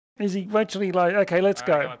Is he virtually like? Okay, let's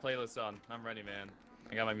go. I got my playlist on. I'm ready, man.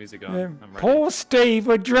 I got my music on. Yeah. I'm ready. Poor Steve,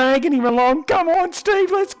 we're dragging him along. Come on,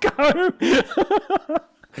 Steve, let's go. He's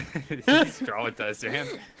traumatized, man.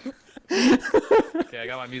 Okay, I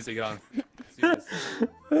got my music on. Let's do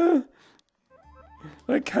this.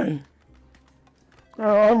 Okay.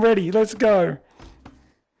 Oh, I'm ready. Let's go.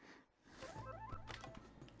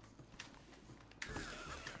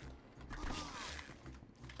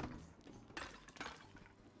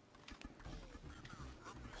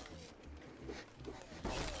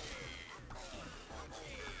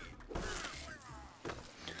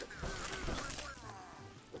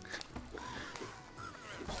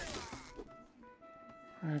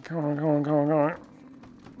 Come on, come on, come on, come on.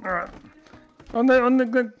 All right. On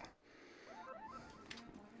the.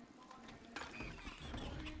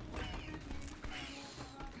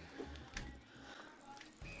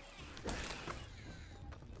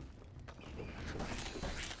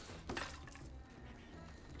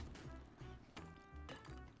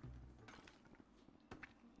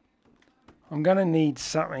 I'm gonna need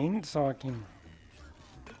something so I can.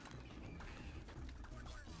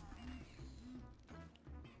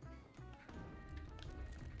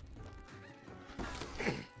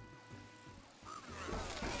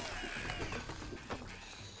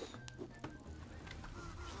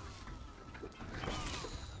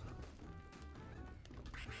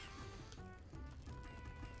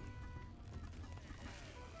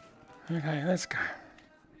 Okay, let's go.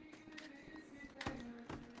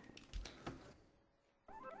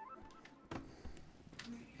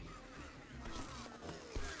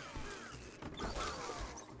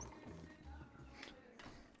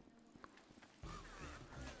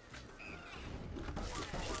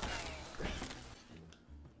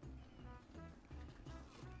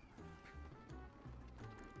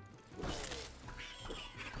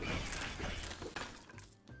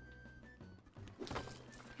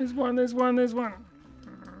 There's one, there's one, there's one.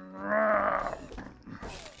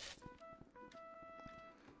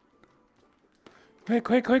 Quick,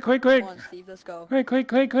 quick, quick, quick, quick. Come on, Steve, let's go. Quick, quick,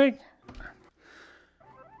 quick, quick.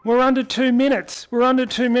 We're under 2 minutes. We're under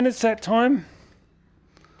 2 minutes that time.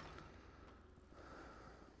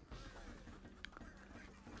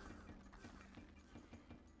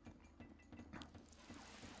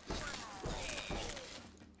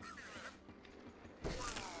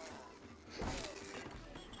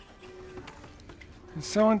 Can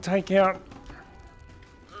someone take out...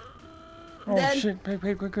 Oh Then... shit, quick,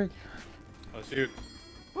 quick, quick, quick. Oh shoot.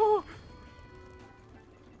 Woo.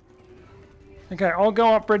 Okay, I'll go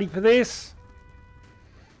up ready for this.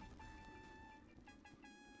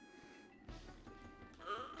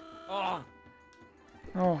 Oh.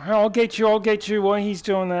 Oh, I'll get you while he's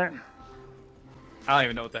doing that. I don't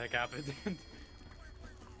even know what the heck happened.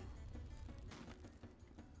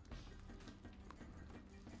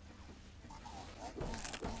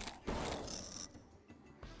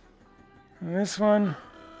 And this one.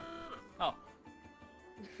 Oh.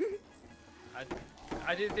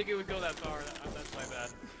 I didn't think it would go that far. That's my bad.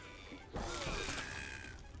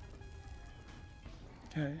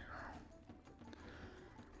 Okay.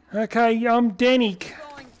 Okay, Danny.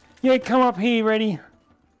 Yeah, come up here, ready.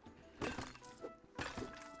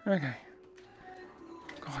 Okay.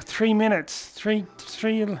 God, 3 minutes. Three.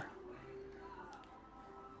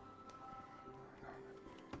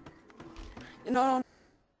 No.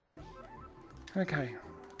 Okay.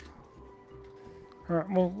 All right,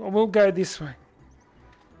 we'll go this way.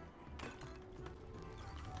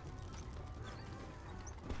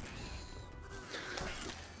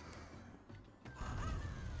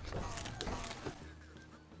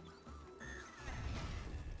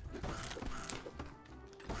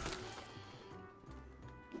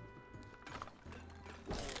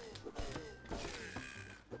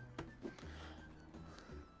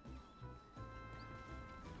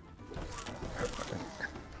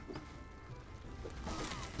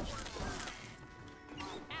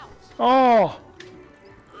 Oh!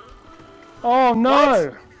 Oh no!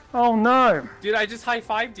 What? Oh no! Dude, I just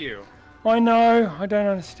high-fived you. I know, I don't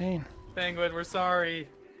understand. Penguin, we're sorry.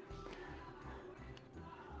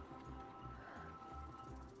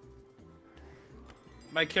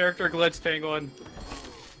 My character glitched, Penguin.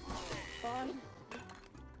 Fine.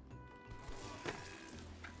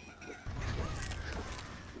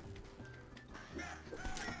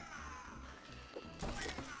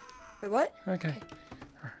 Wait, what? Okay.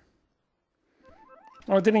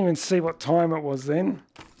 I didn't even see what time it was then.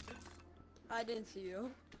 I didn't see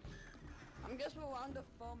you. I'm guess we're around the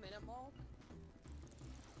 4-minute mark.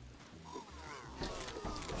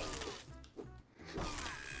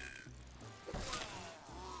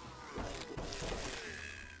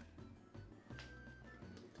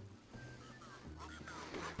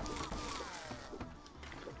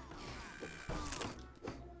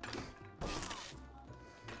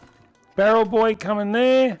 Barrel boy coming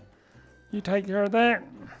there. You take care of that.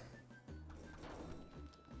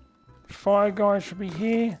 Fire guy should be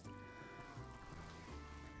here.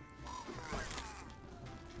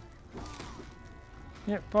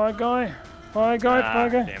 Yep, fire guy. Fire guy, fire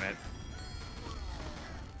guy. Damn it.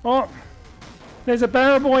 Oh, there's a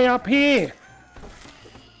barrel boy up here.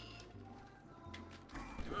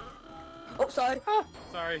 Oh, sorry. Ah,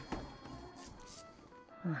 sorry.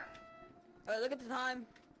 Alright, look at the time.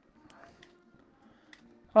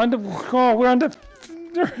 We're under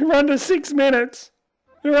 6 minutes.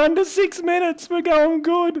 We're under 6 minutes. We're going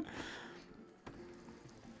good.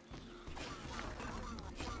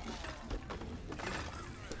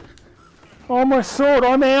 Oh, my sword.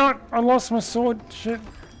 I'm out. I lost my sword. Shit.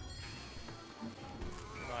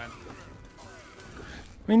 Fine.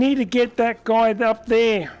 We need to get that guy up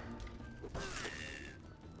there.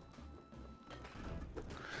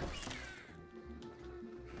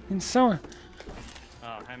 And so,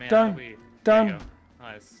 Oh, hey man, Done. There Done. you go.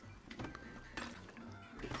 Nice.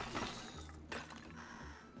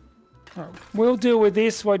 we'll deal with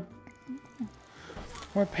this while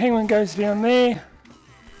Penguin goes down there.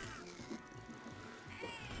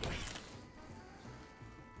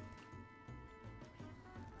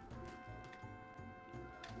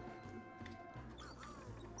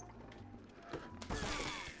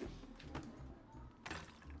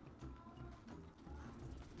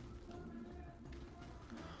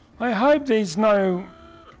 I hope there's no...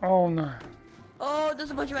 Oh no. Oh,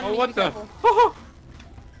 there's a bunch of enemies. Oh, what Be the? careful.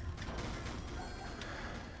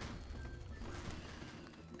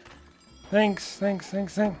 Thanks.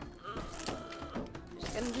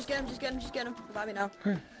 Just get him. Revive me now.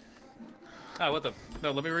 Ah, what the?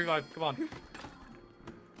 No, let me revive. Come on.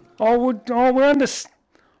 We're under...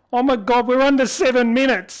 Oh my god, we're under 7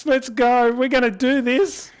 minutes. Let's go. We're gonna do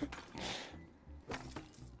this.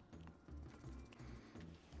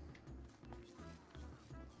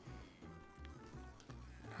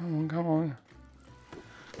 Come on.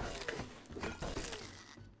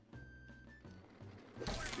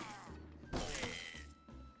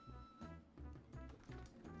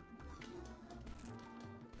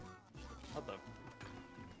 What the?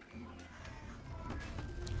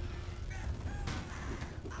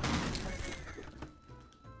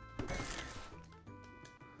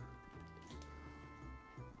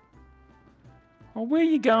 Oh, where are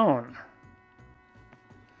you going?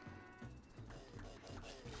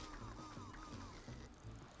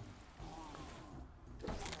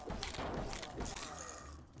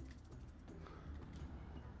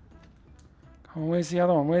 Oh, where's the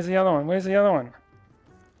other one? Where's the other one? Where's the other one?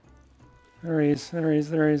 There he is. There he is.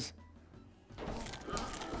 There he is.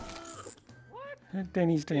 What?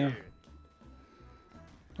 Denny's down.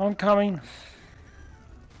 I'm coming.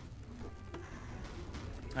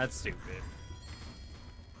 That's stupid.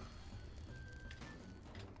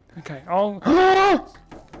 Okay, I'll...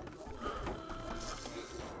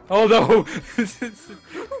 Oh no!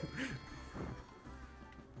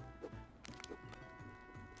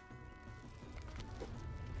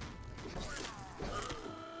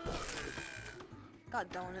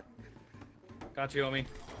 God darn it. Got you, homie.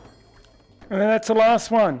 And then that's the last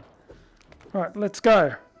one. Right, let's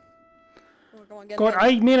go. Oh, go on, get Got him.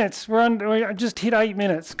 8 minutes. We just hit 8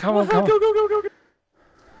 minutes. Come on, come on. Go.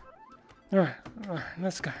 All right,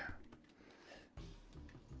 let's go.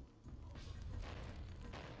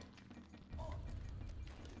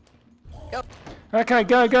 Go. Okay,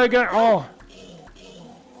 go. Oh.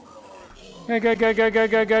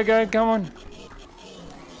 Go. Come on.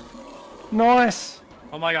 Nice.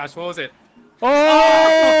 Oh my gosh, what was it?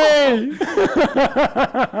 Oh!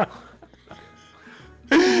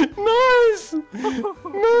 Nice.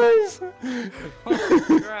 Nice.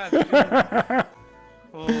 Congrats, dude.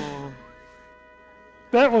 Oh.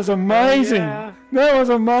 That was amazing. yeah. That was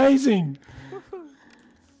amazing.